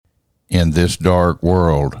In this dark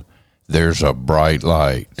world, there's a bright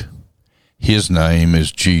light. His name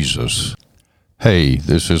is Jesus. Hey,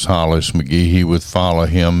 this is Hollis McGehee with Follow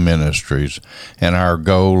Him Ministries, and our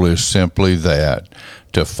goal is simply that,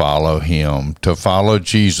 to follow Him, to follow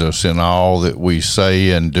Jesus in all that we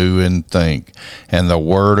say and do and think, and the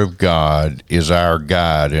Word of God is our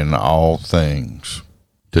guide in all things.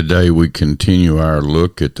 Today we continue our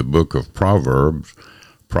look at the book of Proverbs,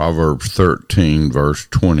 Proverbs 13, verse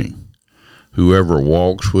 20. Whoever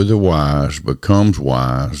walks with the wise becomes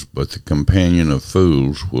wise, but the companion of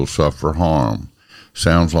fools will suffer harm.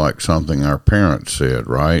 Sounds like something our parents said,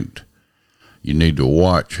 right? You need to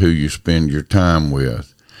watch who you spend your time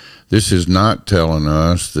with. This is not telling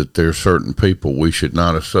us that there are certain people we should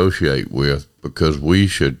not associate with, because we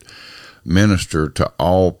should minister to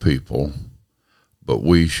all people, but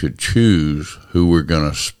we should choose who we're going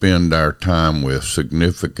to spend our time with,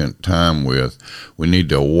 significant time with. We need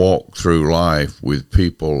to walk through life with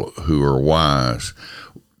people who are wise.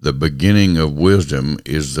 The beginning of wisdom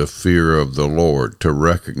is the fear of the Lord, to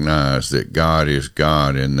recognize that God is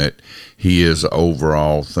God and that He is over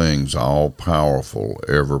all things, all-powerful,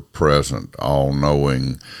 ever-present,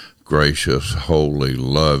 all-knowing, gracious, holy,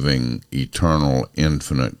 loving, eternal,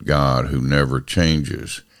 infinite God who never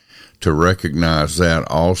changes. To recognize that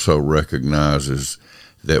also recognizes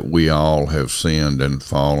that we all have sinned and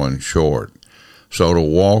fallen short. So to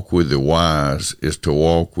walk with the wise is to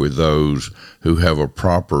walk with those who have a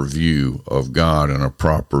proper view of God and a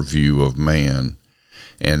proper view of man,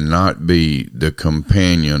 and not be the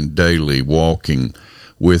companion daily walking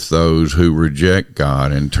with those who reject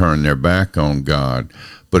God and turn their back on God.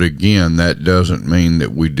 But again, that doesn't mean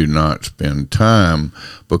that we do not spend time,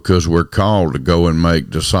 because we're called to go and make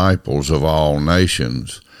disciples of all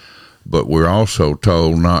nations. But we're also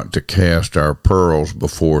told not to cast our pearls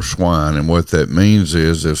before swine. And what that means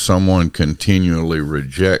is, if someone continually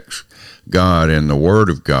rejects God and the Word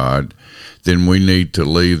of God, then we need to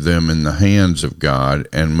leave them in the hands of God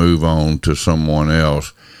and move on to someone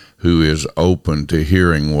else who is open to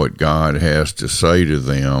hearing what God has to say to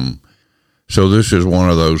them. So this is one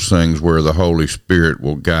of those things where the Holy Spirit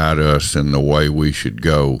will guide us in the way we should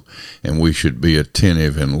go, and we should be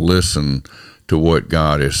attentive and listen to what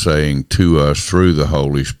God is saying to us through the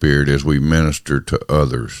Holy Spirit as we minister to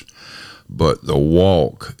others. But the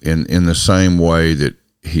walk, in the same way that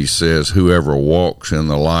He says, whoever walks in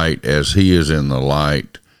the light as He is in the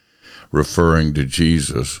light, referring to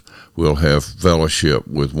Jesus, will have fellowship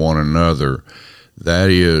with one another. That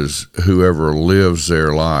is, whoever lives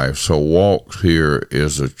their life. So walks here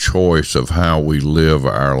is a choice of how we live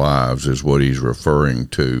our lives, is what he's referring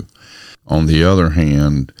to. On the other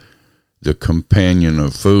hand, the companion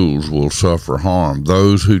of fools will suffer harm.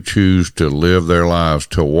 Those who choose to live their lives,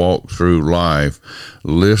 to walk through life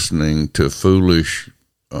listening to foolish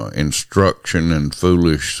instruction and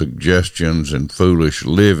foolish suggestions and foolish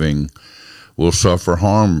living, will suffer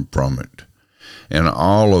harm from it. And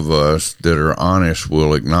all of us that are honest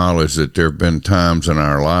will acknowledge that there have been times in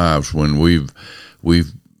our lives when we've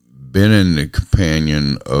been in the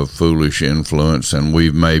companion of foolish influence, and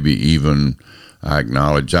we've maybe even, I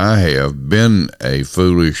acknowledge I have been a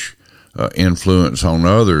foolish influence on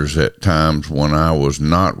others at times when I was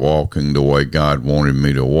not walking the way God wanted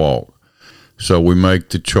me to walk. So we make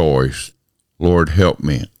the choice. Lord, help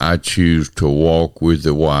me. I choose to walk with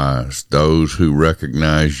the wise, those who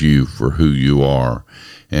recognize you for who you are,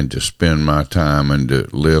 and to spend my time and to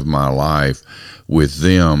live my life with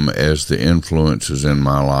them as the influences in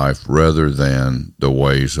my life rather than the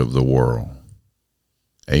ways of the world.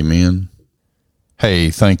 Amen.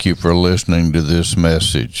 Hey, thank you for listening to this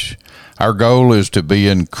message. Our goal is to be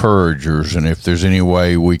encouragers, and if there's any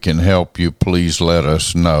way we can help you, please let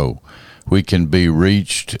us know. We can be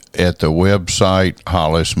reached at the website,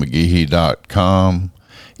 hollismcgehee.com,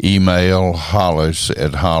 email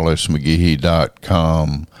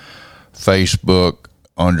hollis@hollismcgehee.com, Facebook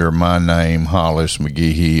under my name, Hollis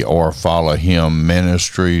McGehee, or Follow Him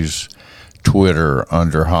Ministries, Twitter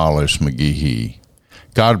under Hollis McGehee.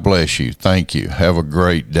 God bless you. Thank you. Have a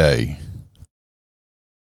great day.